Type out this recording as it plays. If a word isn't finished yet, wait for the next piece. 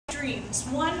dreams.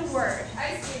 One word.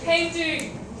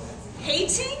 Painting.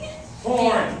 Hating?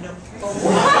 Porn.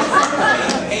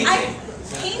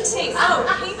 Painting. Oh,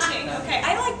 painting. Okay,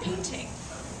 I like painting.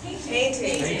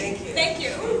 Painting. Thank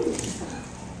you.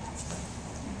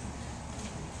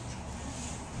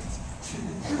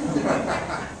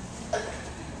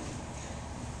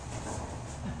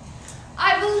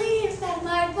 I believe that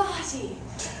my body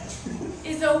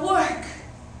is a work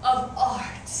of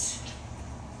art.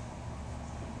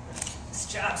 This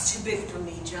job's too big for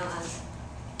me, John.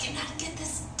 Cannot get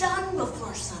this done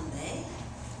before Sunday.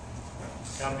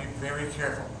 Gotta be very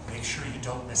careful. Make sure you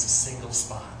don't miss a single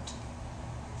spot.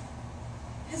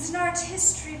 As an art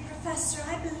history professor,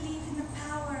 I believe in the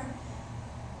power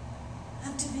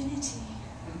of divinity.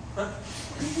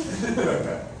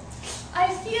 I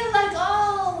feel like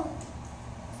all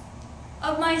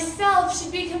of myself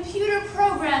should be computer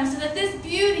programmed so that this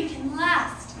beauty can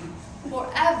last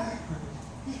forever.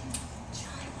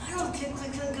 John, I don't think we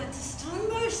can get this done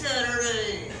by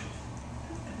Saturday.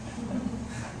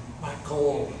 My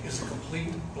goal is a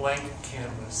complete blank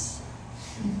canvas.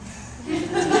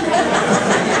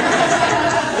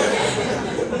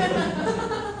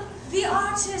 The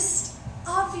artist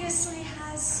obviously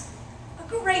has a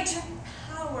greater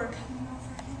power coming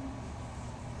over him.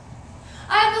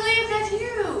 I believe that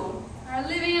you are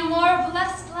living a more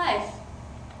blessed life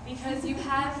because you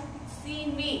have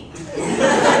seen me.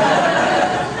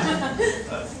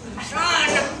 John,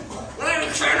 we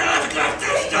cannot get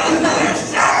this done by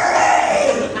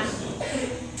Saturday!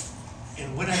 And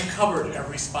when I've covered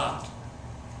every spot,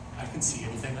 I can see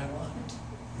anything I want.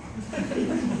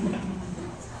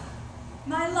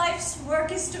 My life's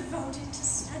work is devoted to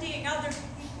studying other people.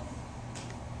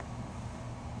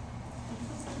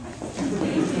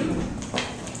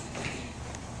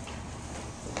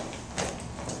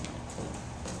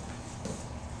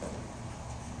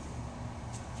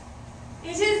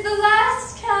 It is the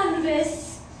last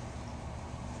canvas.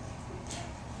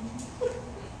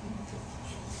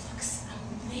 Looks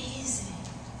amazing.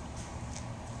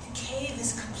 The cave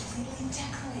is completely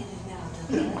decorated now,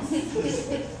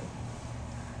 doesn't it?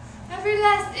 Every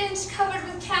last inch covered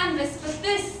with canvas, but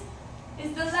this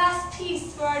is the last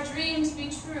piece for our dream to be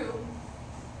true.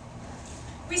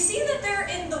 We see that they're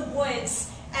in the woods,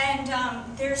 and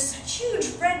there's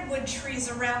huge redwood trees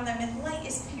around them, and light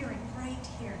is appearing right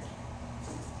here.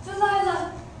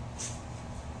 Delilah,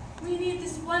 we need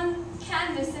this one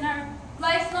canvas in our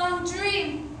lifelong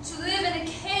dream to live in a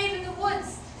cave in the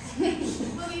woods.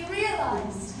 Will be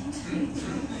realized.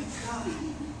 Oh my God.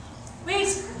 Wait,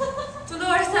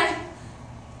 Dolores,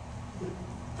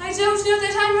 I don't know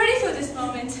that I'm ready for this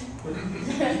moment.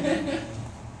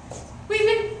 We've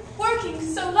been working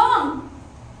so long,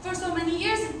 for so many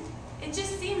years, it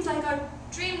just seems like our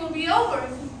dream will be over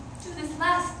if we do this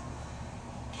last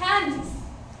canvas.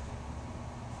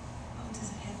 Oh, does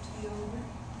it have to be over?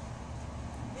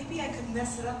 Maybe I could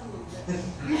mess it up a little bit.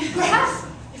 Perhaps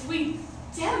if we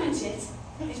damage it,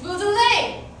 it will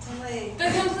delay Delay.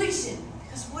 the completion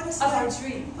Because what is of our life?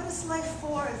 dream. What is life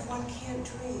for if one can't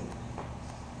dream?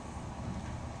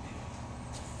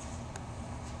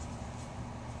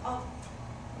 Oh.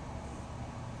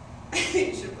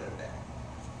 You should put it back.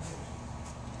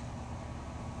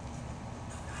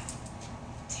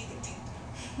 Take it.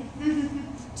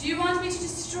 Do you want me to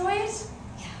destroy it?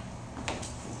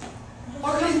 Yeah.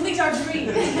 Or complete our dream?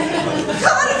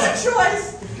 Come on, it's a choice.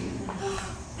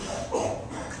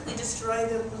 Could we destroy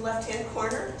the left-hand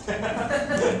corner?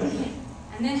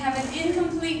 And then have an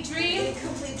incomplete dream?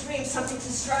 Incomplete dream, something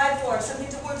to strive for, something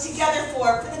to work together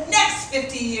for the next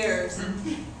 50 years.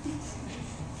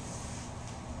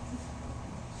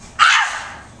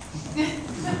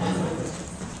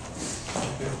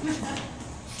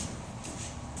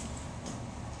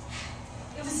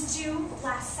 It was due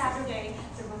last Saturday.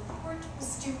 The report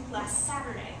was due last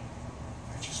Saturday.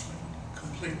 I just went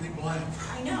completely blank.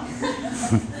 I know.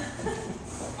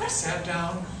 I sat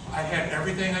down, I had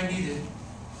everything I needed,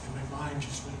 and my mind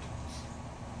just went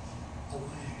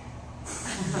away.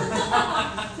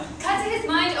 Cut to his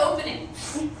mind opening.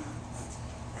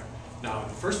 Now, in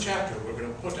the first chapter, we're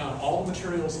going to put down all the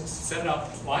materials and set it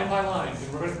up line by line,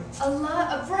 and we're going to...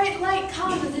 A bright light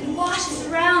comes and washes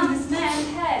around this man's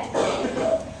head.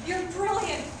 You're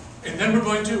brilliant. And then we're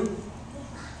going to...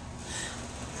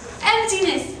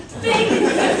 Emptiness, vacancy,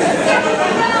 circling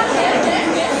around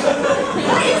him.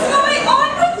 What is going on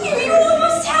with you? You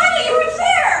almost had it. You were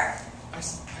there.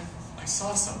 I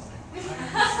saw something.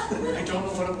 I don't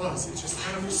know what it was. It just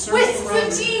kind of circled Wisps around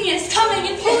of me. genius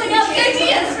coming and pulling out the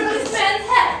ideas from this man's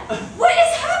head. What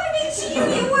is happening to you?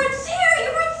 You were there.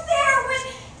 You were there when...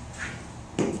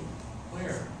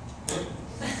 Where?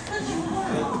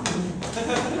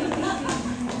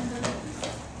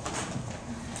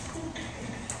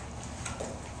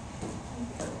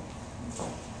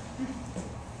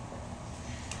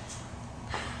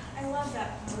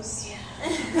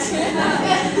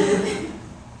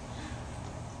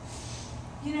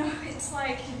 You know, it's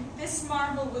like this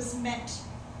marble was meant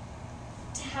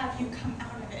to have you come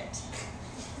out of it.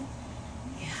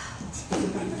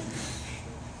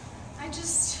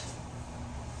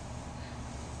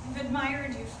 I've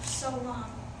admired you for so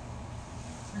long.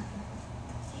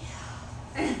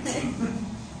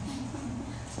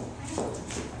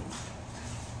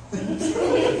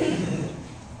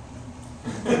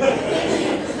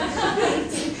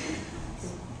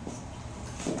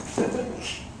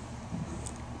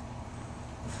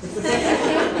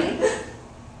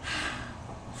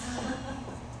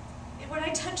 When I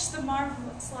touch the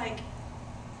marble, it's like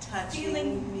Touching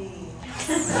me.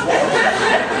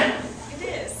 It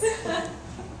is.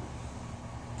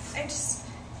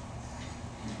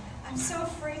 I'm so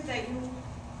afraid that you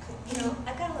know,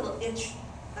 I got a little itch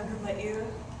under my ear.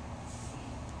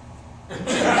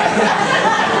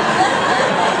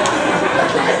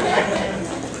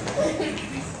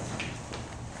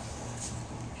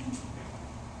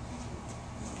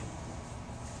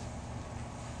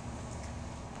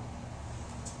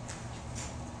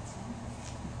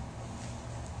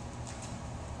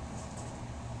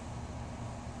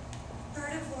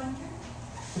 Bird of wonder.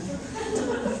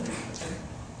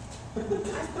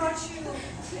 I've brought you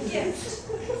a gift.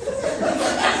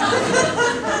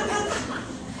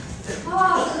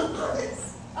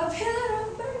 A pillar of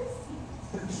mercy.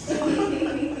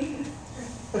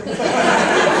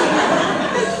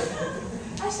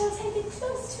 I shall take it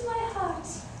close to my heart.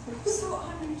 I'm so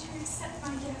honored to accept my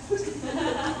gift.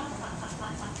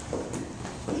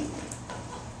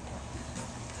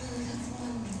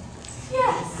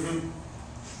 Yes.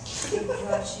 I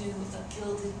brought you a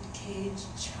gilded cage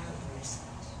charm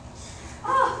bracelet.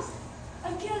 A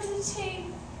gilded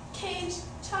cage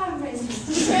charm bracelet.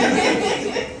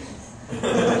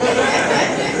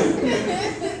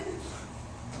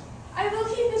 I will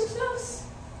keep it close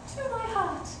to my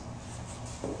heart.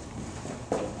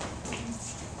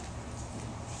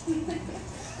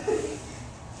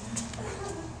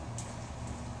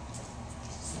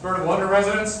 Bird of Wonder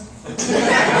residence?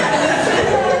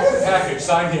 Package,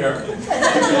 sign here.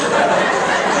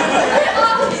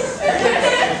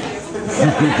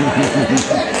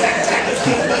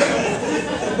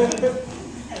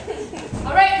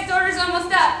 All right, this order's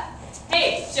almost up.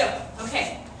 Hey, Joe.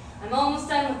 Okay, I'm almost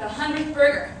done with the 100th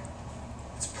burger.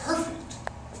 It's perfect.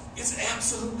 It's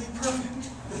absolutely perfect.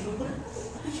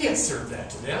 You can't serve that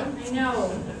to them. I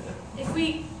know.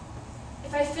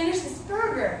 If I finish this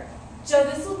burger, Joe,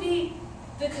 this will be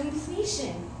the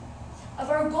completion of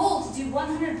our goal to do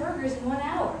 100 burgers in 1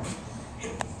 hour.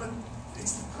 But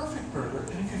it's the perfect burger,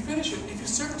 and if you finish it, if you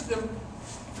serve it to them,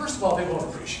 first of all, they won't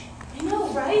appreciate it. I know,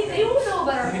 right? They won't know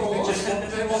about our They goal. won't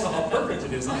know how perfect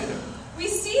it is either. We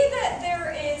see that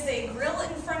there is a grill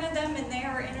in front of them, and they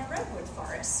are in a redwood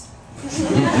forest.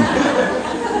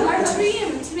 Our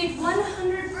dream to make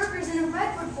 100 burgers in a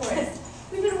redwood forest.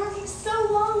 We've been working so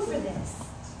long for this.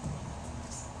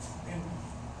 And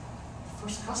the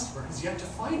first customer has yet to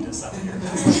find us out here.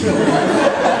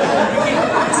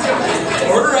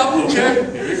 Order up,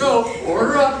 okay? Here you go.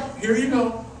 Order up. Here you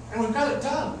go. And we've got it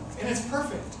done. And it's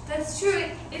perfect. That's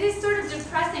true. It is sort of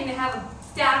depressing to have a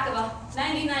stack of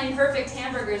 99 perfect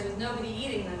hamburgers with nobody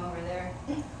eating them over there.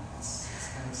 It's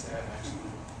kind of sad, actually.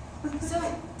 So,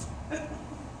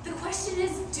 the question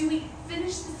is, do we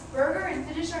finish this burger and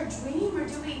finish our dream, or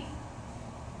do we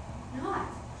not?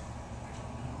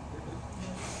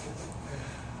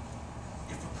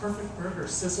 If a perfect burger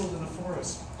sizzled in a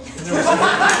forest, and there was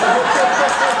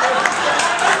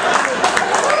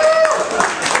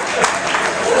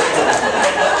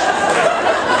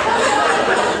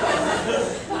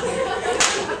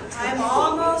I'm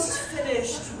almost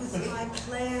finished with my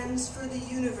plans for the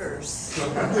universe.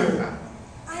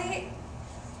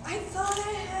 I thought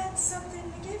I had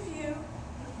something to give you.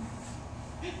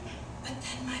 But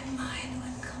then my mind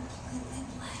went completely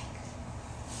blank.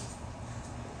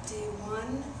 Day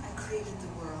 1, I created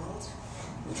the world.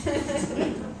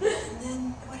 And then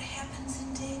what happens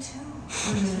in day 2?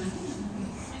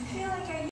 I feel like I